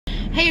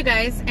Hey you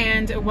guys,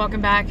 and welcome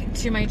back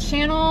to my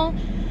channel.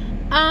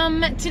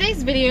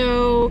 Today's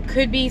video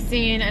could be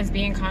seen as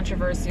being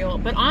controversial,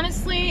 but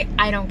honestly,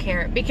 I don't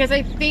care, because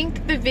I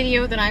think the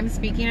video that I'm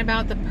speaking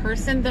about, the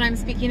person that I'm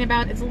speaking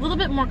about, is a little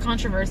bit more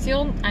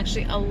controversial,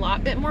 actually a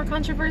lot bit more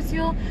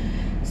controversial.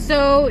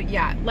 So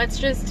yeah, let's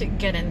just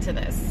get into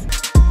this.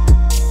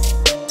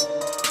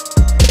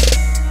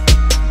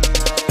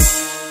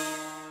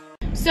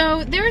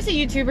 So there is a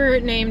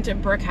YouTuber named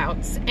Brooke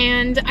Houts,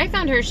 and I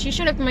found her. She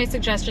showed up on my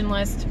suggestion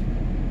list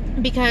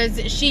because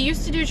she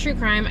used to do true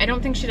crime. I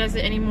don't think she does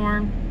it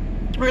anymore,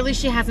 or at least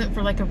she hasn't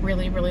for like a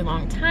really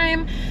long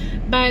time,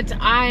 but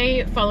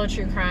I follow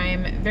true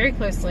crime very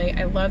closely.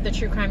 I love the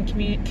true crime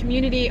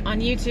community on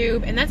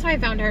YouTube, and that's why I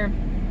found her.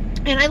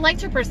 And I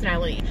liked her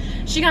personality.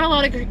 She got a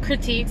lot of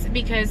critiques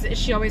because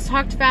she always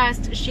talked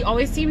fast. She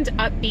always seemed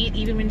upbeat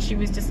even when she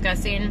was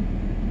discussing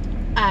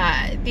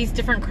these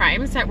different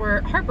crimes that were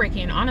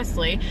heartbreaking,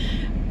 honestly.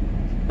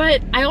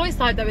 But I always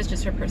thought that was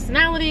just her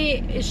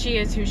personality. She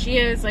is who she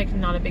is, like,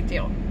 not a big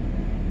deal.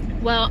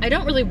 Well, I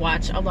don't really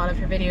watch a lot of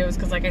her videos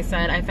because, like I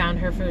said, I found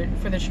her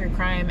for the true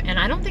crime, and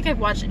I don't think I've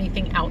watched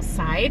anything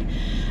outside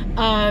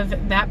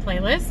of that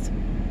playlist.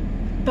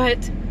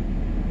 But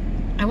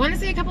I want to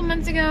say a couple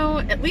months ago,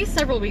 at least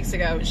several weeks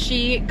ago,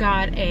 she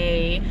got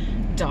a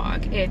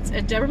dog. It's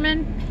a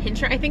Doberman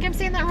Pinscher. I think I'm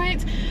saying that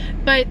right.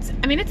 But,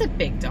 I mean, it's a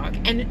big dog,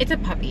 and it's a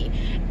puppy.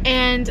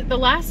 And the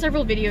last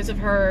several videos of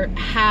her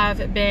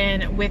have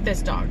been with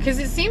this dog. Because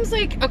it seems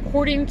like,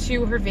 according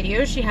to her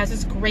videos, she has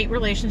this great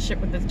relationship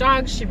with this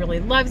dog. She really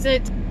loves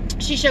it.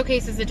 She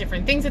showcases the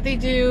different things that they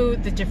do,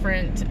 the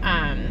different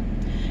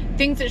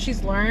things that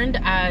she's learned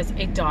as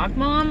a dog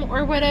mom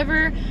or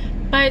whatever.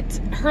 But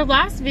her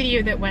last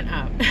video that went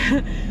up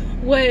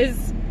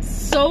was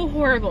so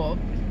horrible.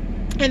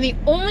 And the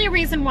only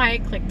reason why I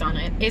clicked on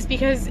it is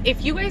because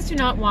if you guys do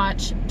not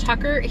watch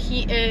Tucker,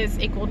 he is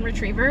a golden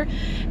retriever,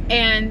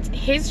 and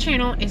his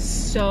channel is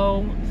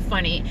so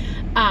funny.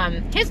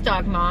 His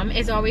dog mom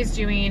is always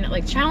doing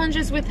like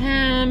challenges with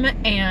him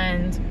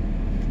and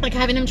like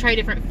having him try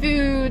different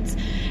foods,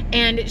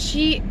 and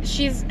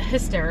she's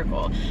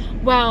hysterical.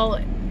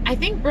 Well, I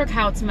think Brooke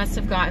Houts must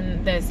have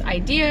gotten this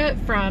idea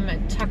from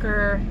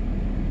Tucker,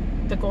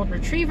 the golden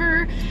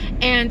retriever,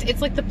 and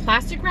it's like the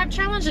plastic wrap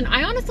challenge. And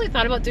I honestly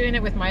thought about doing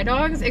it with my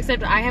dogs,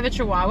 except I have a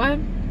Chihuahua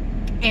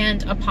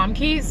and a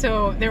Pomky,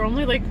 so they're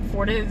only like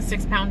 4 to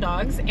 6 pound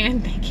dogs,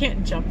 and they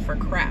can't jump for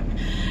crap.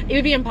 It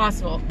would be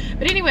impossible.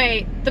 But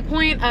anyway, the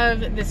point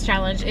of this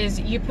challenge is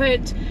you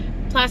put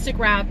plastic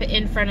wrap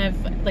in front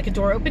of like a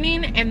door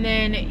opening, and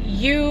then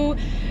you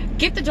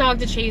get the dog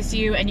to chase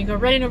you, and you go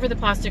running over the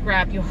plastic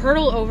wrap, you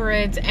hurdle over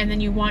it, and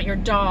then you want your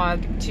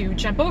dog to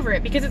jump over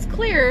it because it's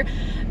clear.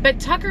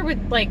 But Tucker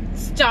would like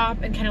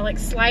stop and kind of like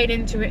slide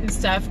into it and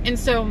stuff. And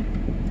so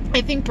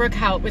I think Brooke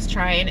Houts was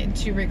trying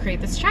to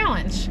recreate this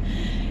challenge.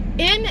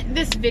 In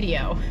this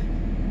video,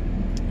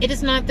 it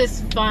is not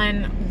this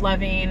fun,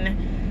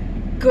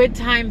 loving, good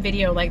time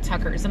video like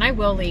Tucker's, and I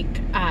will link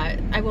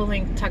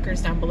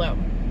Tucker's down below.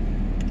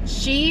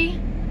 She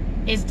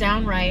is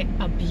downright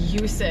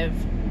abusive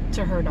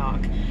to her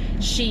dog.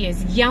 She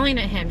is yelling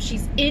at him.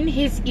 She's in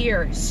his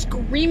ear,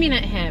 screaming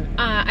at him.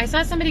 I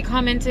saw somebody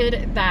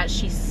commented that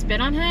she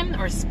spit on him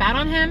or spat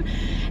on him,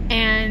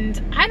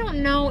 and I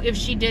don't know if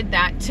she did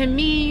that. To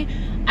me,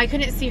 I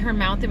couldn't see her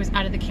mouth. It was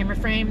out of the camera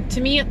frame.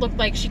 To me, it looked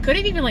like she could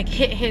have even like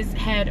hit his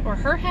head or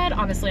her head.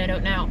 Honestly, I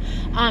don't know.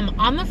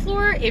 On the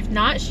floor. If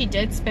not, she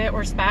did spit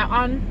or spat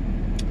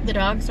on the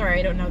dog. Sorry,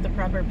 I don't know the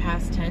proper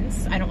past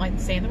tense. I don't like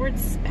saying the word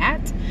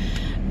spat.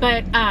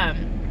 But,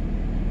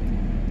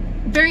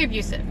 very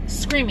abusive,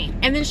 screaming.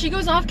 And then she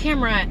goes off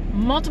camera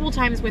multiple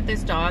times with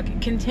this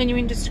dog,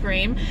 continuing to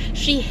scream.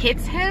 She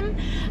hits him.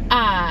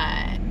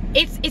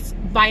 It's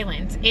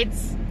violent.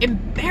 It's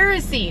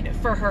embarrassing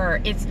for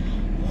her. It's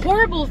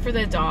horrible for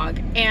the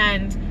dog.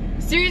 And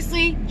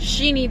seriously,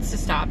 she needs to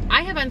stop.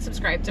 I have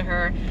unsubscribed to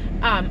her.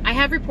 I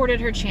have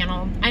reported her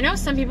channel. I know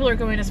some people are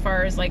going as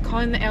far as like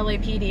calling the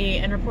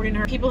LAPD and reporting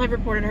her. People have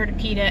reported her to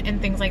PETA and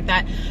things like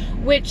that,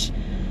 which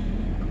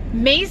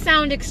may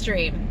sound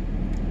extreme.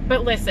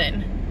 But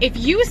listen, if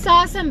you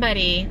saw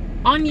somebody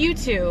on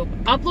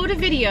YouTube upload a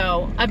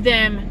video of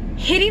them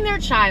hitting their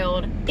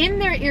child, in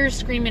their ear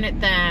screaming at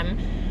them,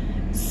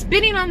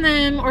 spitting on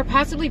them, or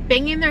possibly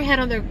banging their head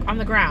on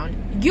the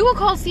ground, you will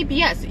call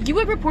CPS. You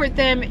would report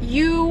them.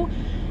 You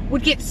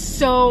would get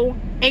so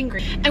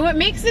angry. And what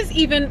makes this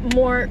even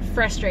more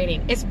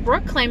frustrating is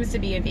Brooke claims to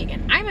be a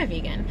vegan. I'm a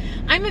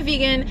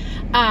vegan.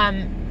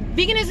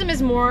 Veganism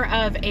is more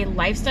of a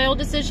lifestyle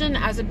decision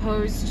as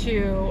opposed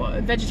to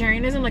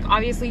vegetarianism. Like,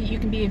 obviously you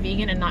can be a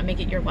vegan and not make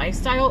it your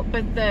lifestyle,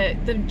 but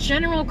the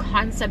general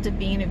concept of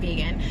being a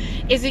vegan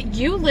is that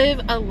you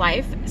live a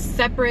life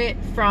separate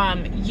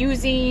from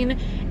using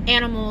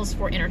animals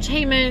for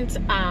entertainment,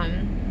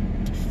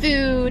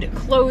 food,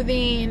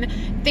 clothing,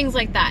 things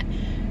like that.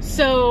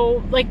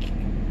 So, like,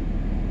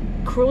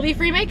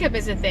 cruelty-free makeup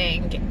is a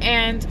thing,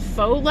 and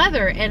faux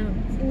leather,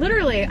 and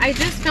literally, I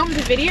just filmed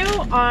a video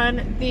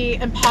on the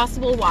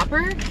Impossible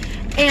Whopper,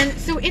 And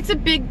so it's a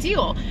big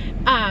deal,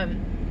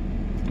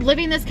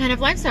 living this kind of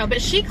lifestyle.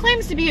 But she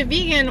claims to be a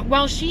vegan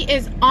while she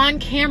is on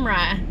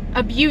camera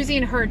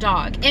abusing her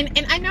dog.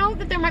 And I know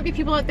that there might be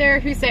people out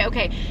there who say,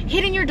 okay,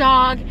 hitting your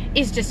dog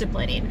is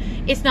disciplining.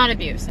 It's not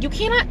abuse. You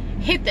cannot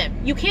hit them.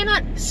 You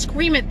cannot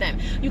scream at them.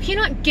 You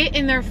cannot get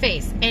in their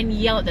face and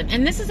yell at them.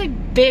 And this is a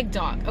big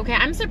dog, okay?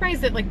 I'm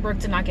surprised that like Brooke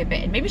did not get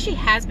bitten. Maybe she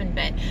has been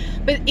bit.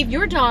 But if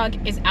your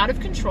dog is out of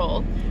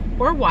control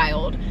or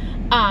wild,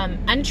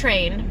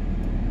 untrained,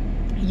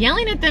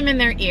 yelling at them in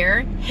their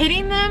ear,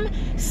 hitting them,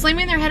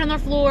 slamming their head on the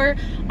floor,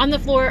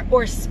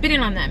 or spitting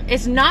on them,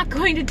 is not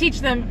going to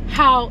teach them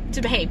how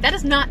to behave. That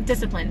is not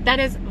discipline. That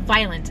is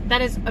violent.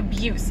 That is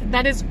abuse.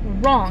 That is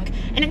wrong.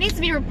 And it needs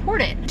to be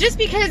reported. Just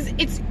because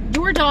it's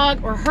your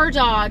dog or her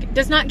dog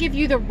does not give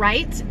you the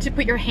right to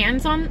put your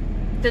hands on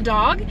the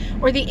dog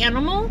or the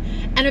animal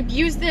and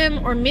abuse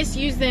them or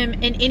misuse them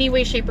in any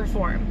way, shape, or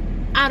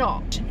form at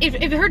all.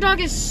 If her dog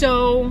is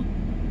so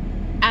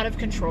out of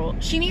control,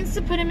 she needs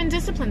to put him in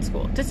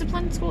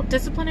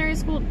disciplinary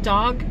school,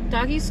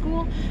 doggy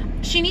school.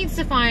 She needs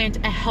to find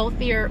a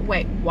healthier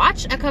way.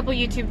 Watch a couple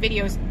YouTube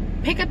videos,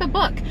 pick up a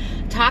book,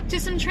 talk to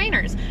some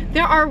trainers.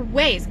 There are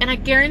ways, and I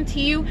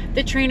guarantee you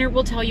the trainer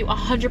will tell you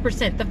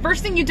 100%. The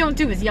first thing you don't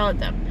do is yell at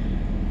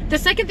them. The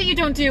second thing you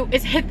don't do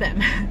is hit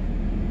them.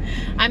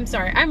 I'm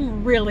sorry,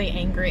 I'm really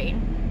angry.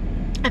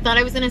 I thought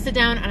I was gonna sit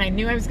down and I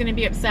knew I was gonna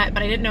be upset,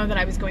 but I didn't know that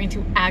I was going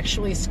to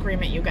actually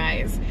scream at you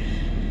guys.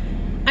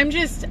 I'm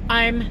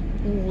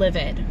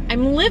livid.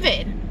 I'm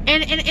livid.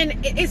 And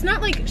it's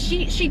not like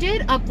she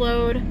did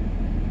upload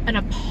an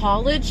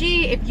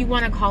apology, if you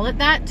want to call it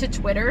that, to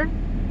Twitter.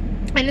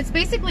 And it's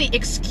basically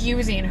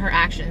excusing her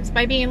actions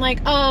by being like,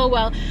 oh,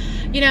 well,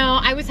 you know,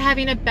 I was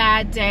having a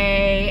bad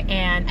day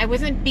and I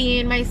wasn't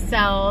being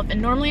myself.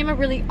 And normally I'm a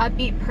really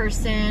upbeat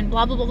person,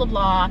 blah, blah, blah, blah,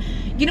 blah.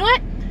 You know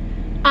what?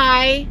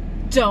 I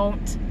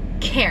don't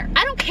care.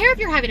 I don't care if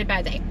you're having a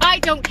bad day. I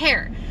don't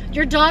care.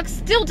 Your dog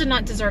still did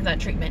not deserve that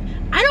treatment.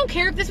 I don't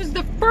care if this was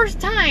the first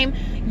time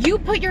you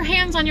put your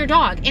hands on your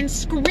dog and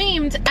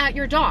screamed at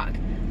your dog.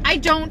 I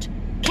don't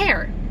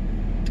care.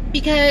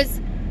 Because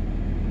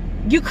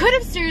you could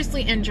have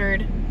seriously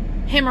injured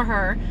him or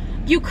her.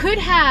 You could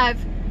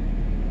have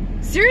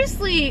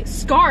seriously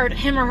scarred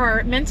him or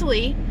her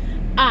mentally.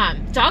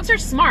 Dogs are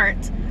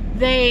smart.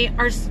 They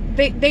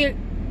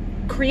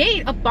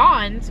create a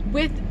bond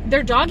with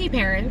their doggy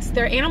parents,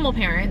 their animal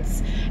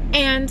parents,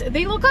 and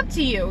they look up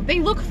to you. They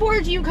look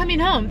forward to you coming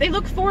home. They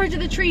look forward to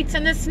the treats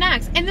and the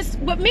snacks. And this,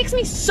 what makes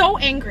me so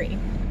angry.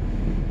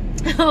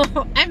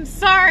 Oh, I'm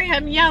sorry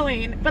I'm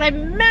yelling, but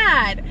I'm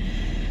mad.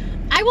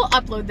 I will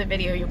upload the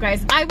video, you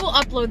guys. I will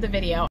upload the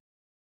video.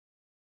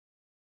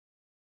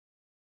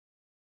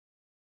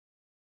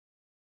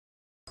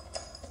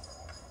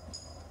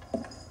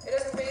 It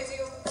doesn't faze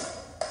you.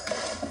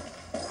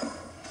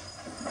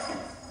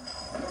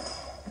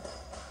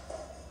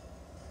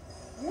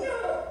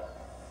 No.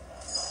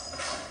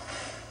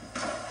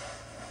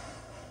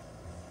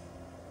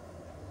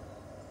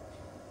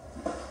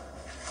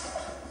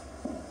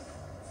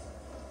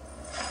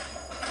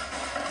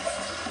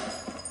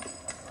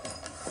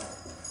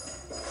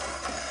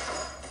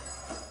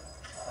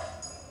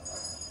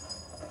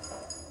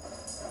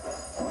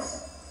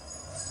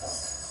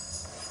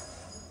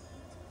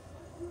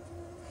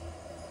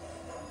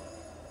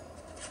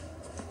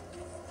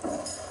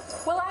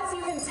 Well, as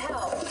you can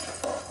tell,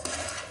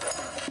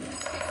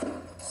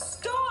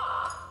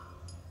 stop!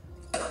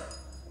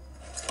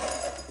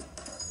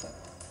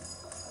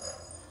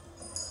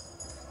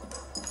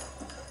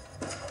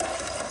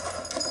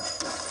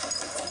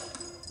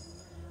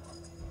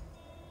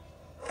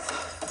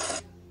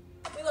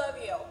 We love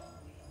you.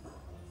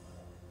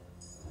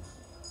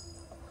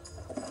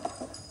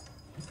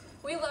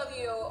 We love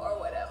you, or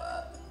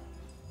whatever.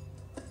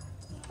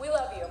 We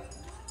love you.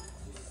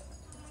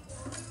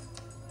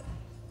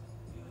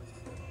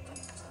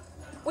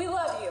 We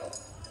love you.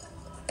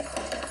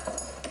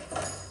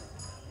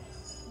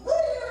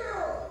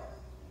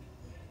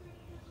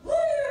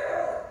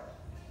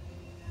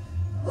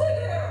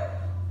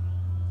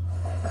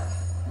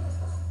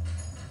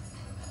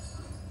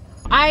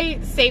 I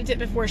saved it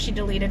before she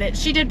deleted it.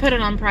 She did put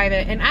it on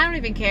private, and I don't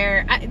even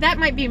care. That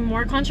might be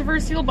more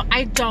controversial, but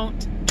I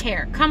don't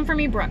care. Come for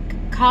me, Brooke.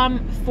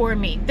 Come for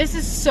me. This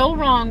is so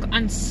wrong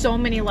on so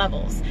many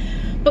levels.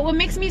 But what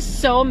makes me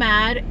so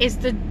mad is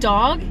the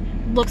dog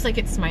looks like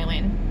it's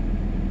smiling.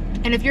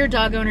 And if you're a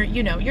dog owner,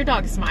 you know your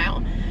dogs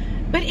smile.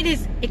 But it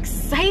is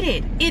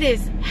excited. It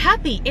is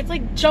happy. It's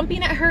like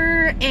jumping at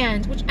her,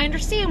 and which I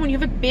understand when you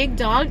have a big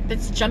dog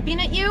that's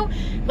jumping at you,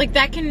 like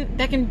that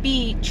can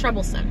be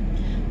troublesome.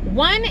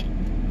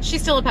 One,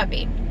 she's still a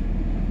puppy.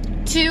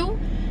 Two,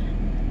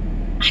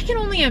 I can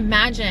only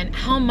imagine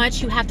how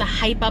much you have to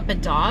hype up a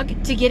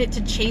dog to get it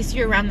to chase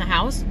you around the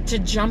house, to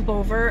jump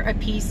over a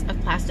piece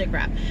of plastic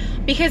wrap.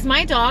 Because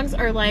my dogs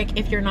are like,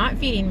 if you're not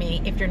feeding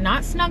me, if you're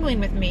not snuggling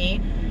with me,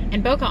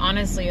 and Boca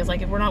honestly is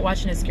like, if we're not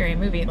watching a scary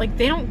movie, like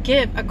they don't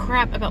give a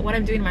crap about what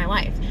I'm doing in my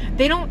life.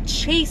 They don't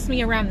chase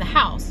me around the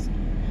house.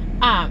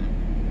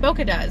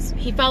 Boca does.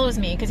 He follows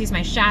me because he's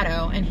my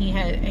shadow, and he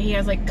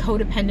has like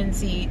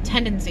codependency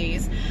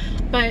tendencies.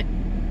 But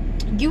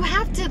you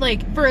have to,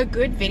 like, for a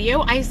good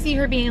video, I see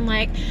her being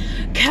like,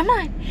 come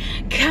on,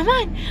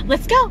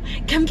 let's go,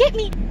 come get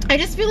me. I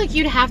just feel like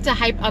you'd have to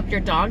hype up your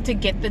dog to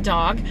get the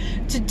dog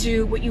to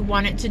do what you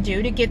want it to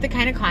do, to get the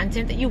kind of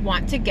content that you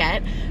want to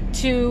get,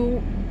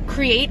 to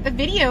create a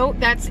video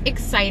that's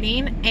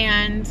exciting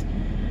and,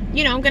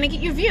 you know, gonna get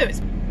you views.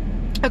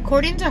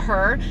 According to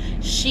her,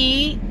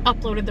 she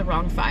uploaded the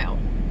wrong file,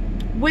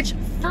 which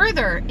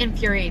further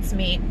infuriates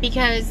me,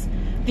 because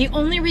the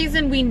only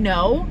reason we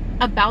know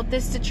about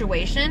this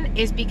situation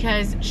is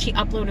because she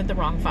uploaded the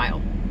wrong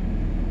file.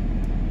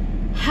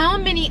 How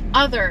many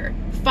other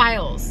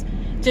files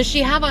does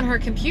she have on her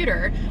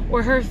computer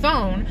or her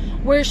phone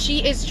where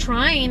she is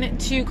trying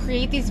to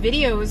create these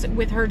videos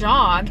with her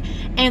dog,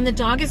 and the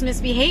dog is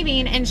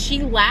misbehaving and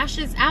she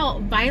lashes out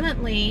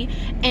violently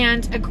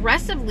and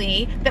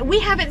aggressively that we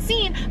haven't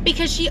seen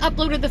because she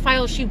uploaded the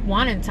file she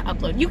wanted to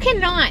upload? You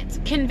cannot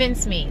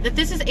convince me that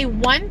this is a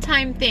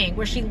one-time thing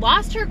where she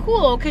lost her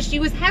cool because she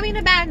was having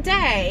a bad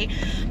day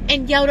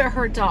and yelled at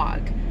her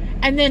dog,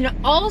 and then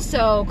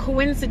also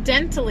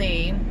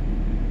coincidentally,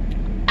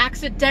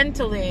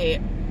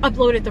 accidentally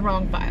uploaded the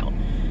wrong file.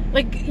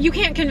 Like, you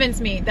can't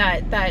convince me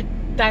that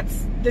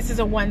this is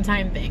a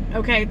one-time thing,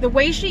 okay? The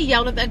way she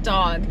yelled at that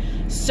dog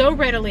so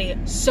readily,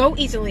 so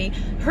easily,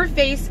 her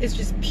face is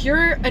just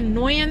pure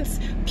annoyance,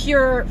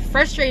 pure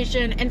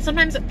frustration, and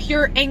sometimes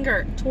pure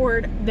anger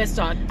toward this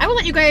dog. I will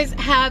let you guys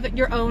have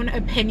your own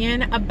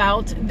opinion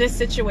about this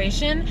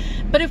situation,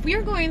 but if we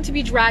are going to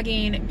be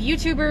dragging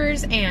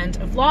YouTubers and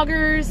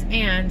vloggers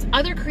and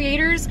other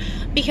creators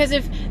because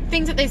of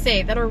things that they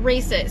say that are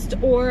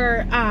racist,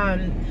 or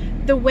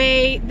the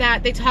way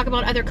that they talk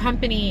about other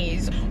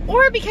companies,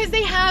 or because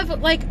they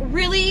have like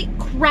really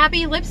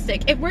crappy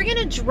lipstick, if we're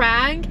gonna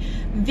drag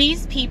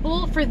these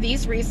people for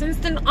these reasons,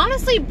 then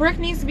honestly Brooke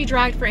needs to be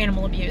dragged for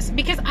animal abuse.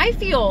 Because I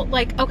feel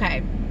like,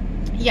 okay,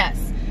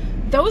 yes,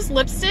 those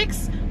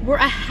lipsticks were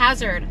a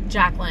hazard,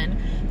 Jacqueline.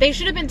 They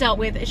should have been dealt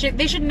with.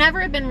 They should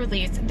never have been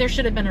released. There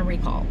should have been a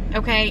recall,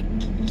 okay?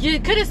 You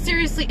could have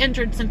seriously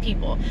injured some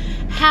people.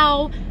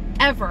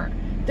 However,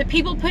 the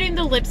people putting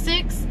the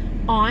lipsticks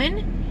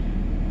on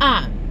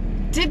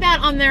did that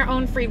on their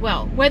own free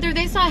will. Whether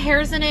they saw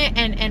hairs in it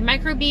and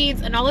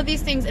microbeads and all of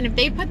these things, and if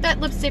they put that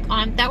lipstick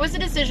on, that was a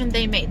decision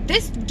they made.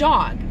 This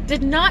dog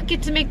did not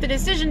get to make the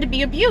decision to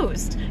be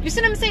abused. You see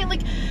what I'm saying?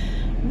 Like,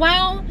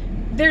 while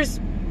there's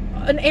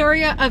an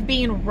area of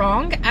being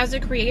wrong as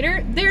a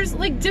creator, there's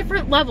like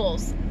different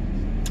levels.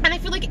 And I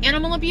feel like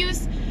animal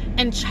abuse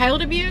and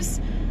child abuse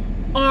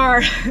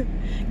are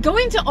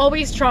going to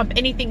always trump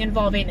anything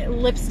involving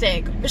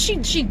lipstick.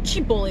 She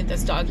bullied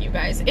this dog, you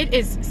guys. It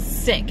is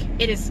sick.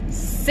 It is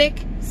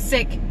sick,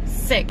 sick,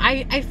 sick.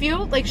 I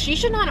feel like she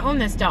should not own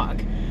this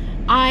dog.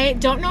 I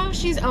don't know if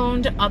she's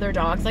owned other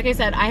dogs. Like I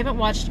said, I haven't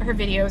watched her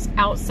videos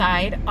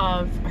outside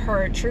of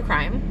her true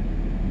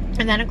crime,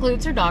 and that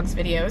includes her dog's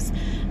videos.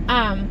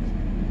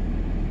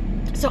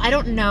 So I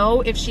don't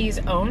know if she's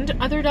owned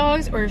other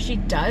dogs or if she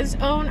does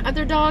own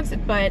other dogs,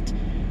 but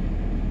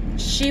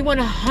she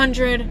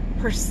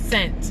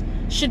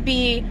 100% should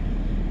be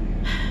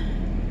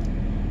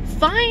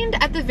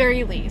fined at the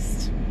very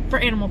least for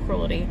animal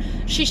cruelty.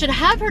 She should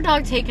have her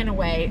dog taken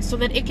away so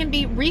that it can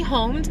be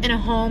rehomed in a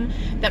home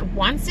that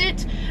wants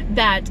it,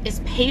 that is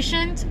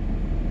patient,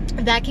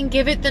 that can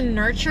give it the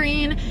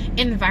nurturing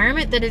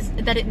environment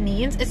that it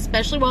needs,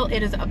 especially while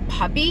it is a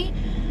puppy.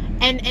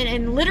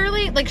 And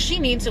literally, like, she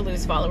needs to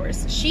lose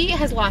followers. She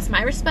has lost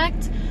my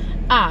respect.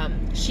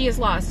 She has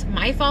lost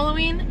my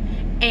following.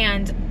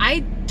 And I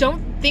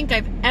don't think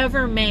I've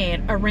ever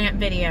made a rant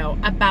video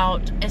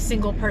about a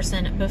single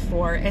person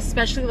before,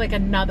 especially like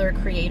another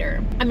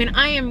creator. I mean,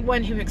 I am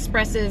one who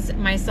expresses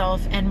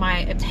myself and my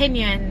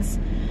opinions,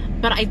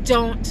 but I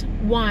don't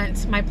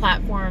want my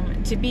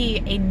platform to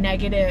be a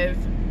negative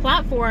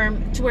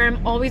platform to where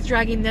I'm always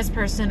dragging this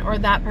person or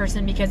that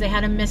person because they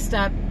had a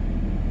misstep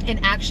in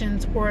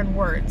actions or in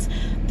words.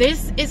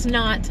 This is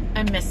not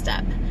a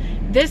misstep.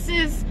 This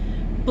is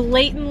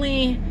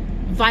blatantly,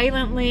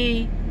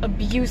 violently,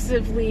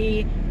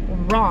 abusively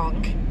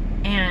wrong,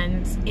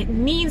 and it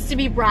needs to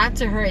be brought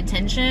to her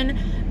attention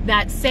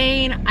that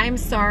saying, I'm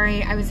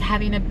sorry, I was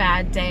having a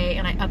bad day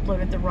and I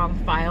uploaded the wrong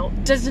file,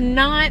 does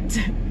not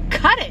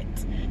cut it.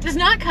 Does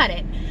not cut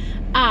it.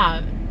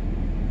 I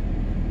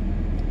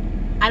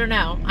don't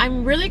know.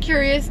 I'm really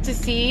curious to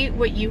see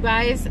what you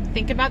guys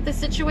think about this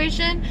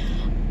situation.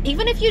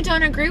 Even if you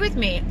don't agree with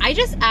me, I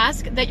just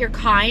ask that you're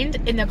kind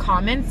in the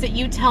comments, that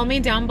you tell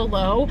me down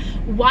below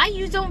why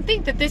you don't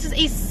think that this is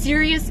a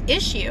serious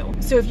issue.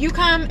 So if you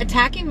come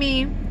attacking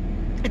me,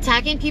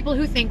 attacking people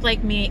who think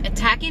like me,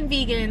 attacking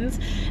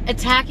vegans,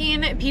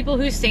 attacking people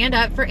who stand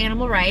up for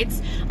animal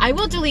rights, I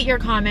will delete your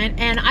comment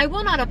and I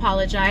will not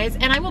apologize,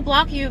 and I will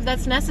block you if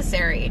that's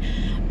necessary.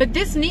 But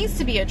this needs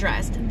to be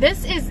addressed.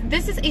 This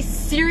is a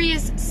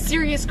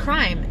serious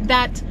crime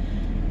that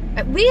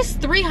at least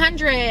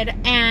 300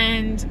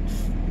 and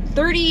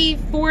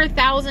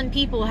 34,000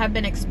 people have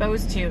been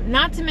exposed to,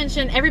 not to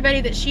mention everybody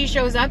that she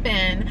shows up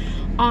in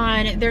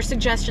on their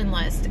suggestion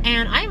list.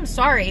 And I am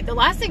sorry, the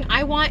last thing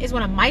I want is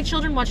one of my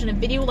children watching a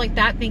video like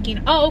that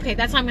thinking, oh, okay,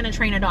 that's how I'm going to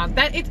train a dog.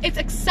 That it's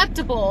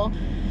acceptable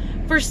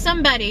for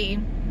somebody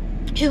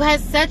who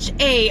has such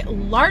a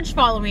large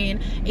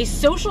following, a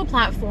social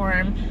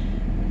platform,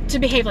 to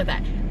behave like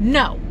that.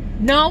 No,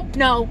 no,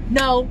 no,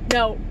 no,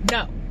 no,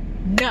 no,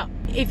 no.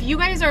 If you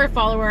guys are a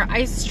follower,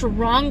 I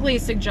strongly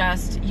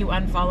suggest you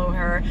unfollow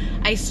her.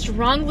 I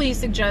strongly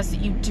suggest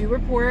that you do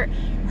report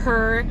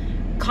her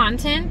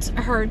content,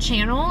 her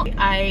channel.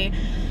 I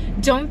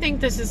don't think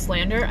this is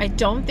slander. I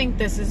don't think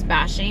this is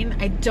bashing.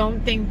 I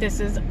don't think this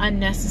is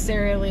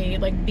unnecessarily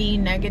like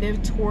being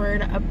negative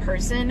toward a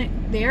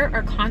person. There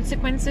are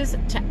consequences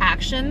to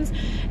actions,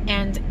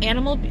 and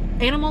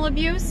animal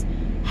abuse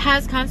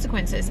has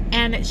consequences,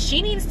 and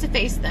she needs to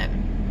face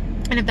them.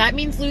 And if that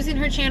means losing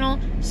her channel,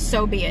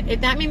 so be it.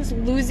 If that means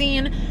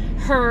losing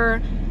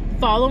her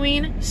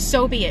following,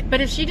 so be it.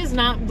 But if she does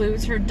not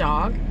lose her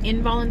dog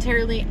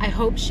involuntarily, I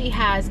hope she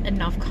has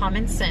enough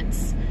common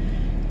sense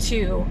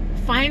to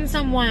find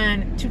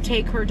someone to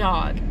take her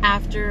dog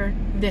after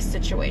this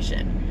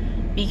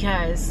situation,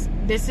 because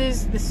this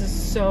is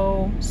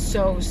so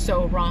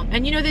wrong.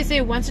 And you know, they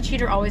say once a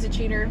cheater, always a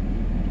cheater.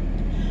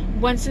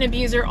 Once an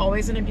abuser,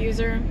 always an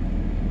abuser.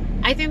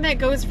 I think that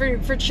goes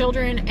for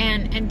children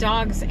and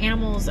dogs,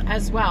 animals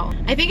as well.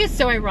 I think it's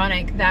so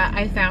ironic that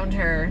I found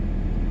her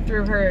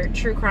through her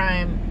true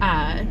crime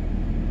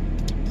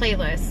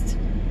playlist,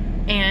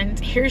 and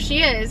here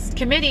she is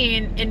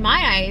committing, in my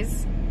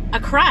eyes, a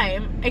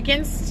crime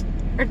against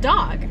her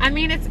dog. I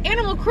mean, it's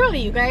animal cruelty,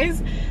 you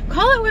guys.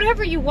 Call it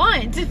whatever you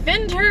want.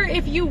 Defend her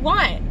if you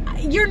want.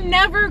 You're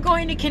never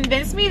going to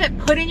convince me that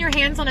putting your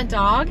hands on a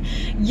dog,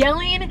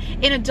 yelling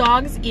in a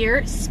dog's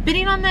ear,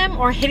 spitting on them,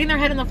 or hitting their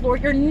head on the floor,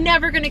 you're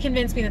never going to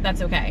convince me that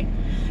that's okay.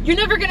 You're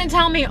never going to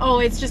tell me, oh,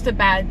 it's just a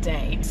bad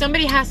day.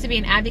 Somebody has to be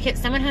an advocate.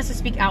 Someone has to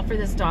speak out for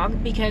this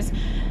dog, because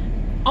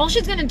all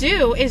she's going to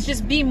do is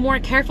just be more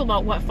careful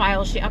about what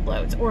files she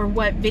uploads or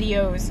what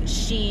videos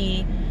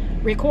she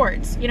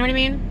records. You know what I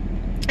mean?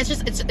 It's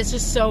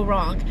just so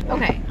wrong.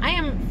 Okay, I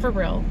am for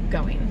real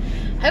going.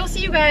 I will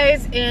see you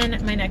guys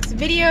in my next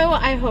video.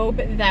 I hope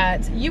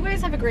that you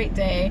guys have a great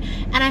day,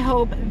 and I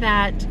hope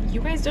that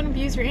you guys don't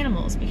abuse your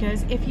animals,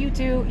 because if you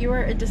do, you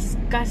are a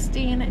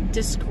disgusting,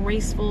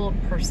 disgraceful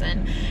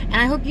person. And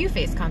I hope you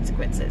face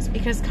consequences,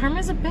 because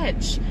karma's a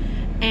bitch,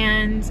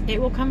 and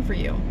it will come for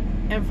you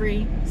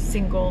every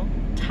single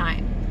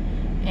time.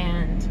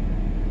 And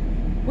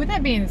with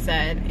that being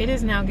said, it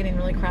is now getting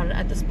really crowded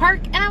at this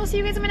park, and I will see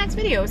you guys in my next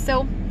video.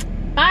 So,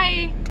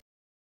 bye!